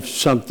all of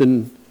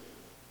something,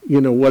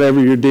 whatever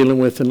you're dealing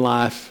with in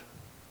life,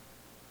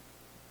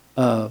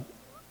 that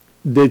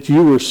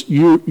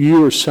you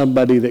were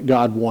somebody that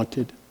God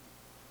wanted?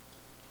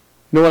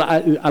 You know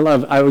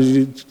what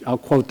I'll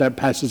quote that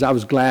passage. I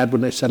was glad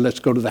when they said,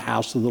 let's go to the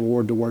house of the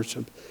Lord to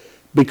worship.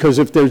 Because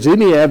if there's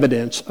any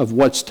evidence of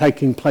what's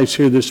taking place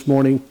here this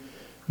morning,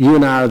 you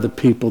and I are the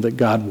people that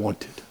God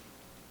wanted.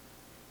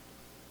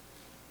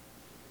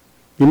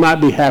 You might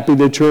be happy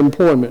that your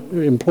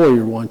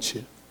employer wants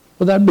you.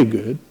 Well, that'd be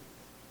good.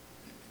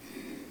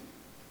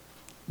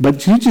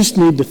 But you just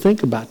need to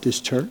think about this,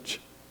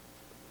 church.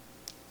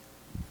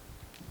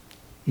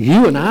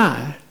 You and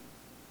I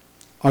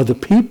are the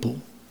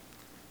people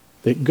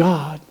that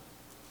God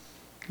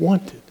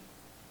wanted.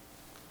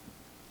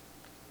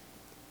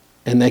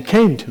 And they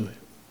came to him.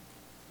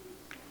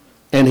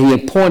 And he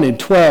appointed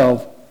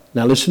 12.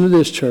 Now listen to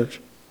this,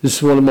 church. This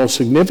is one of the most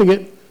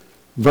significant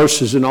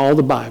verses in all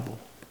the Bible.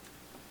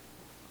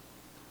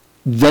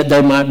 That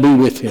they might be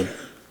with him.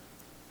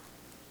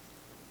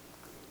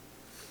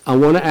 I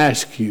want to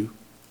ask you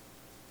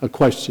a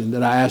question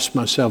that I ask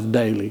myself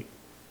daily.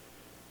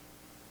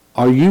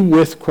 Are you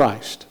with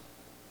Christ?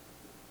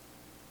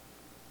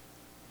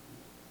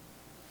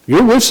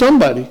 You're with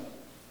somebody.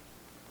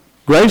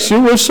 Grace,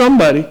 you're with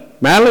somebody.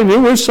 Madeline,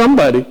 you're with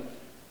somebody.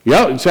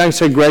 Yeah, I can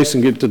say Grace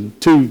and get to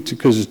 2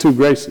 because there's 2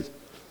 Graces.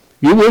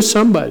 You're with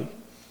somebody.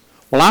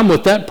 Well, I'm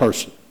with that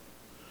person.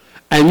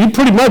 And you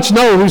pretty much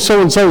know who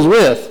so-and-so's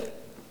with.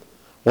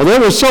 Well, there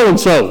was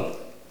so-and-so.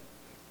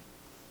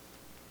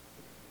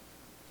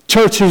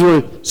 Church is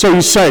with. So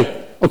you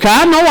say, okay,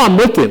 I know I'm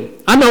with him.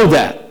 I know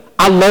that.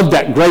 I love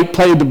that great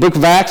play in the book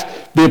of Acts.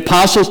 The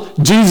apostles,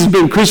 Jesus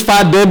being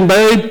crucified, dead, and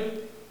buried.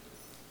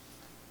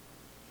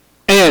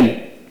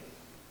 And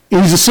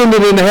he's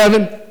ascended into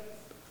heaven.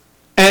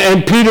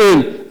 And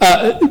Peter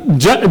and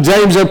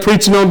James are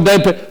preaching on the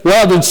day.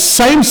 Well, the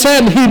same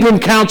Sanhedrin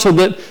council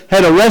that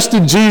had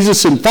arrested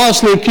Jesus and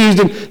falsely accused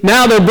him,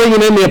 now they're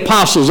bringing in the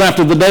apostles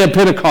after the day of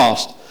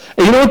Pentecost.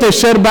 And you know what they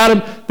said about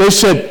him? They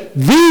said,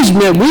 these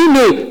men, we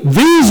knew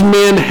these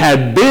men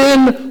had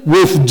been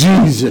with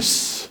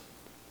Jesus.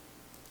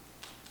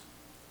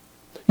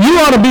 You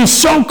ought to be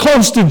so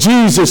close to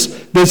Jesus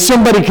that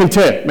somebody can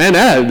tell,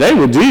 man, they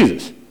were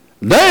Jesus.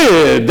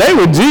 They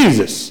were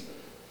Jesus.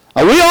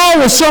 Are we all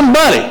with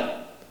somebody?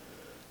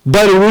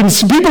 But when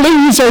people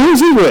leave, you say, who's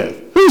he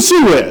with? Who's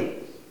he with?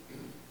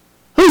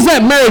 Who's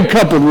that married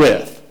couple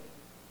with?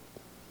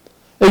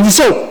 And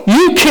so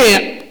you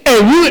can't,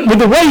 and with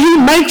the way he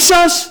makes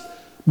us,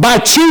 by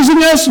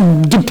choosing us,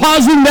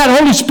 depositing that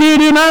Holy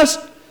Spirit in us,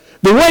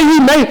 the way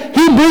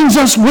he brings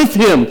us with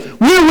him.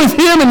 We're with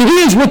him and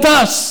he is with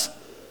us.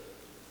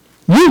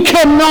 You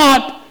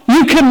cannot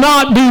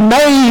be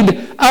made,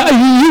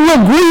 you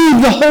will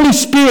grieve the Holy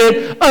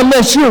Spirit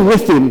unless you're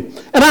with him.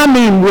 And I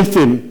mean with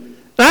him.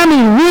 I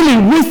mean really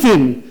with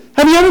him.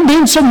 Have you ever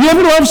you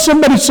ever loved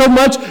somebody so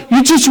much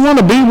you just want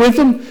to be with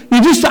them?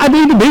 I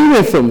need to be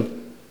with them.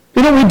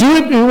 You know, we do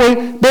it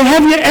anyway. But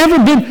have you ever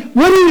been,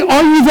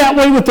 are you that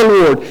way with the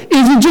Lord?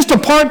 Is it just a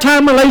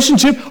part-time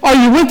relationship? Are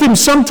you with him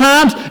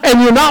sometimes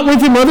and you're not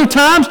with him other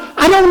times?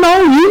 I don't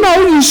know. You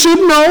know, you should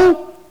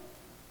know.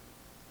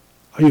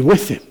 Are you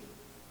with him?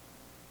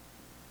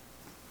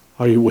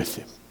 Are you with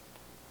him?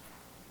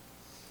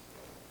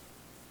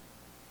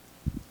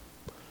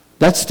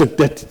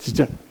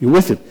 You're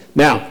with him.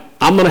 Now,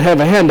 I'm going to have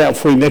a handout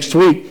for you next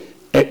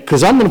week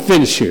because I'm going to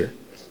finish here.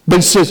 But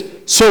it says,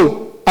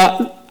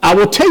 I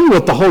will tell you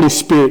what the Holy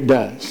Spirit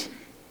does.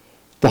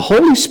 The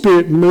Holy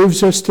Spirit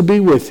moves us to be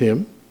with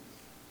him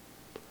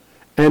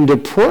and to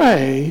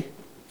pray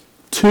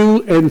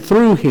to and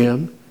through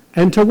him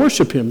and to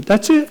worship him.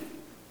 That's it.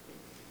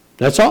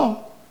 That's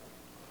all.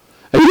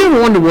 Have you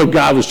ever wondered what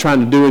God was trying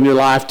to do in your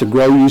life to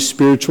grow you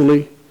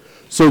spiritually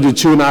so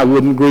that you and I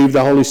wouldn't grieve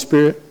the Holy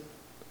Spirit?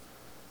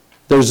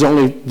 There's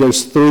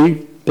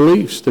three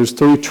beliefs. There's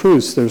three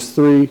truths. There's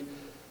three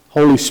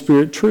Holy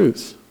Spirit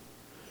truths.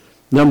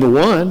 Number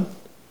one,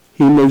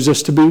 he moves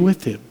us to be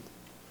with him.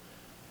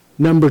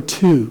 Number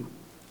two,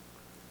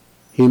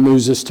 he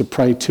moves us to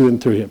pray to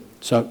and through him.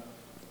 So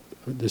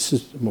I'm going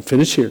to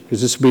finish here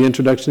because this will be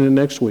introduction to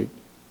next week.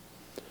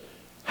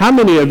 How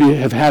many of you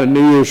have had a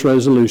New Year's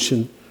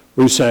resolution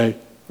where you say,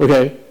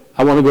 okay,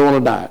 I want to go on a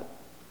diet,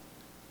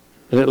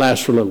 and it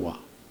lasts for a little while?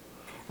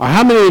 Or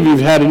how many of you have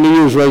had a New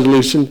Year's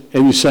resolution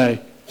and you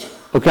say,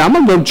 okay, I'm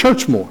going to go to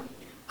church more.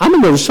 I'm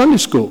going to go to Sunday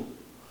school.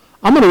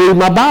 I'm going to read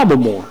my Bible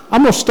more.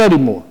 I'm going to study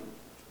more.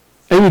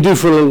 And you do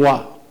for a little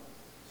while.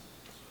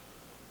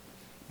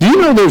 Do you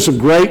know there's a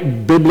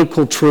great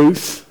biblical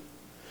truth?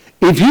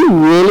 If you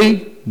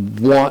really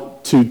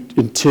want to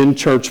attend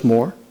church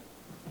more,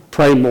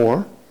 pray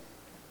more,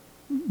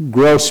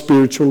 grow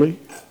spiritually,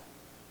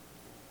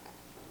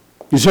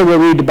 you say, well,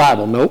 read the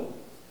Bible. Nope.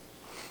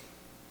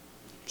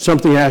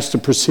 Something has to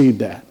precede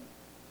that.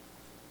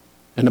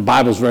 And the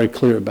Bible's very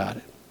clear about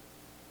it.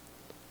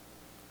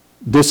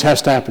 This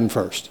has to happen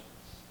first.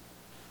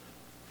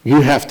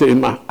 You have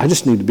to, I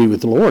just need to be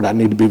with the Lord. I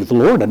need to be with the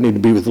Lord. I need to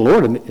be with the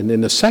Lord. And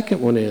then the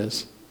second one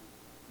is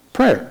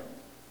prayer.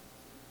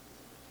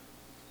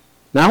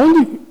 Now,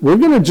 we're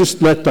going to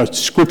just let the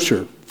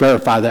Scripture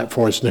verify that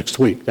for us next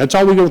week. That's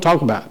all we're going to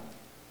talk about.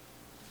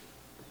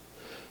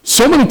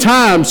 So many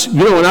times,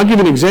 and I'll give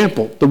you an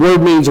example. The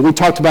word means, and we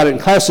talked about it in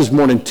class this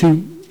morning,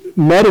 to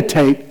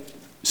meditate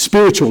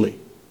spiritually.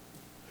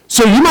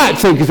 So you might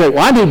think, well,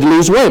 I need to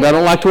lose weight. I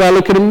don't like the way I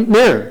look in the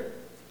mirror.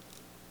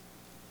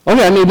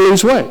 Okay, I need to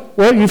lose weight.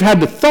 Well, you've had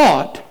the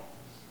thought,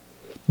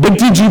 but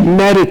did you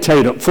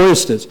meditate on it? For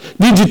instance,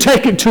 did you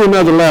take it to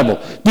another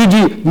level? Did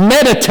you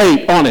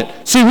meditate on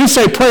it? See, we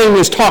say praying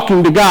is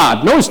talking to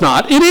God. No, it's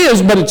not. It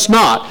is, but it's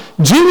not.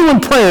 Genuine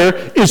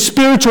prayer is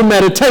spiritual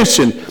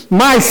meditation.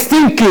 My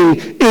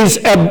thinking is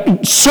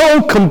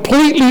so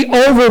completely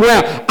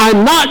overwhelmed.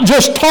 I'm not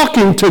just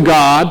talking to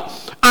God.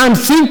 I'm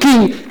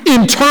thinking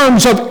in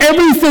terms of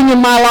everything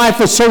in my life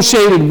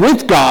associated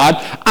with God.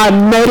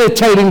 I'm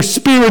meditating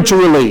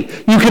spiritually.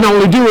 You can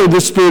only do it with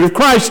the Spirit of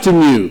Christ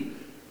in you.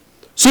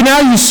 So now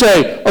you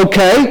say,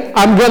 okay,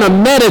 I'm going to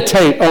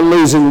meditate on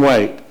losing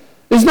weight.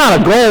 It's not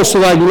a goal so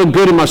that I can look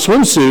good in my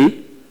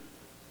swimsuit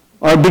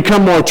or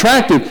become more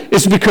attractive.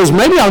 It's because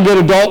maybe I'll get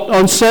adult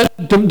onset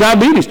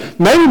diabetes.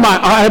 Maybe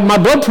I have my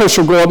blood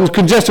pressure go up and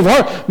congestive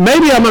heart.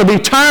 Maybe I'm going to be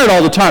tired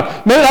all the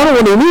time. Maybe I don't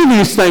want to do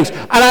these things.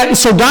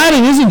 So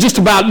dieting isn't just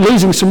about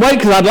losing some weight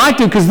because I'd like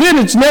to, because then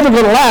it's never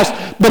going to last.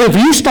 But if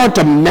you start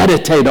to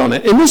meditate on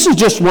it, and this is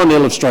just one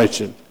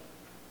illustration.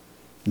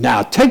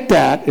 Now take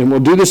that, and we'll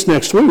do this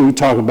next week. We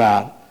talk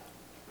about,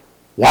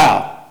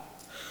 wow,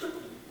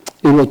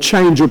 it will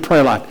change your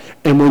prayer life.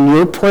 And when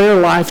your prayer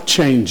life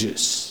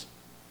changes,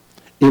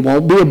 it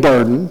won't be a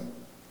burden.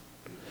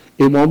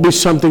 It won't be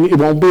something, it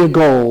won't be a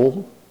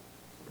goal.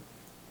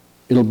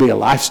 It'll be a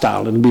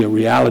lifestyle. It'll be a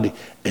reality.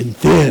 And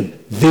then,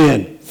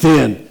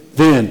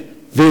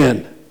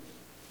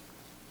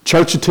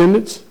 church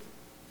attendance,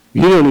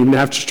 you don't even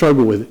have to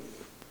struggle with it.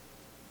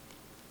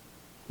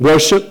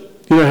 Worship,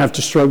 you don't have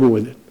to struggle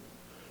with it.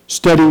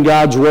 Studying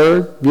God's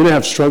Word, you don't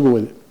have to struggle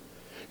with it.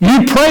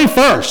 You pray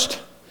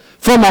first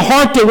from a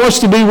heart that wants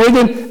to be with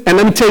Him. And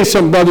let me tell you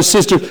something, brother,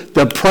 sister,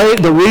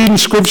 the reading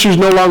Scripture is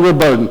no longer a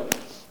burden.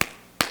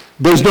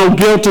 There's no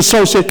guilt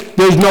associated.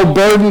 There's no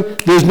burden.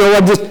 There's no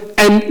other.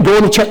 And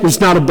going to church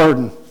is not a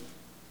burden.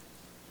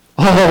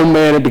 Oh,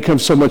 man, it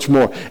becomes so much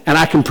more. And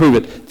I can prove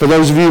it. For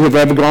those of you who have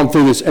ever gone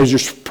through this, as your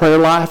prayer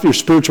life, your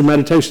spiritual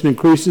meditation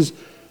increases,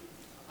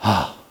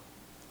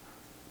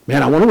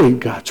 man, I want to read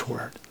God's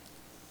word.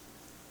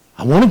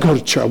 I want to go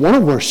to church. I want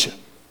to worship.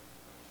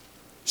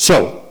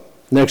 So,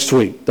 next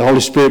week, the Holy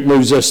Spirit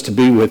moves us to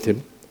be with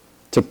him,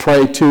 to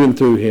pray to and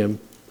through him,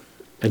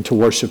 and to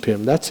worship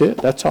him. That's it.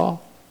 That's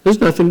all. There's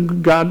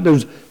nothing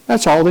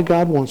that's all that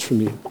God wants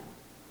from you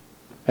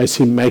as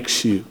he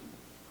makes you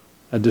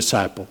a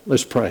disciple.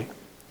 Let's pray.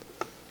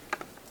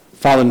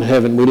 Father in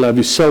heaven, we love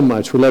you so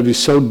much. We love you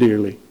so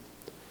dearly.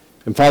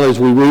 And Father, as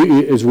we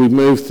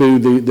move through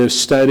the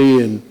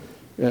study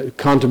and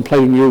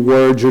contemplating your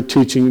words, your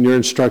teaching, and your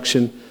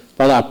instruction,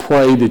 Father, I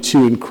pray that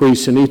you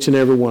increase in each and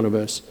every one of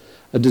us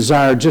a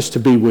desire just to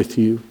be with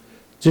you,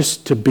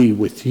 just to be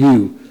with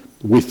you,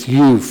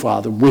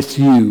 Father, with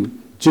you,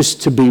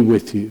 just to be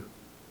with you.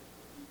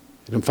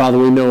 And Father,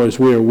 we know as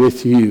we are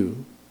with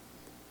you,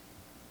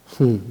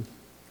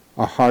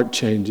 our heart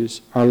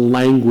changes, our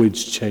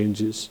language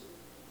changes,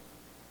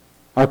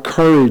 our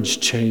courage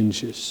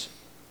changes,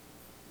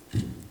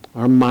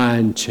 our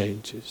mind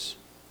changes.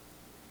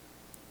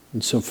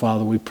 And so,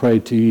 Father, we pray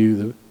to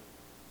you,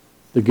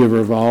 the giver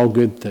of all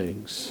good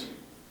things,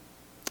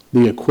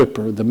 the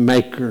equipper, the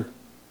maker.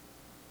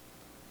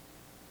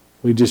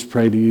 We just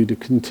pray to you to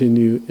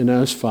continue in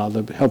us,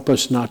 Father. Help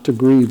us not to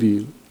grieve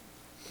you.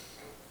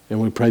 And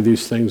we pray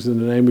these things in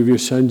the name of your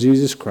Son,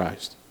 Jesus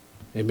Christ.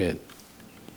 Amen.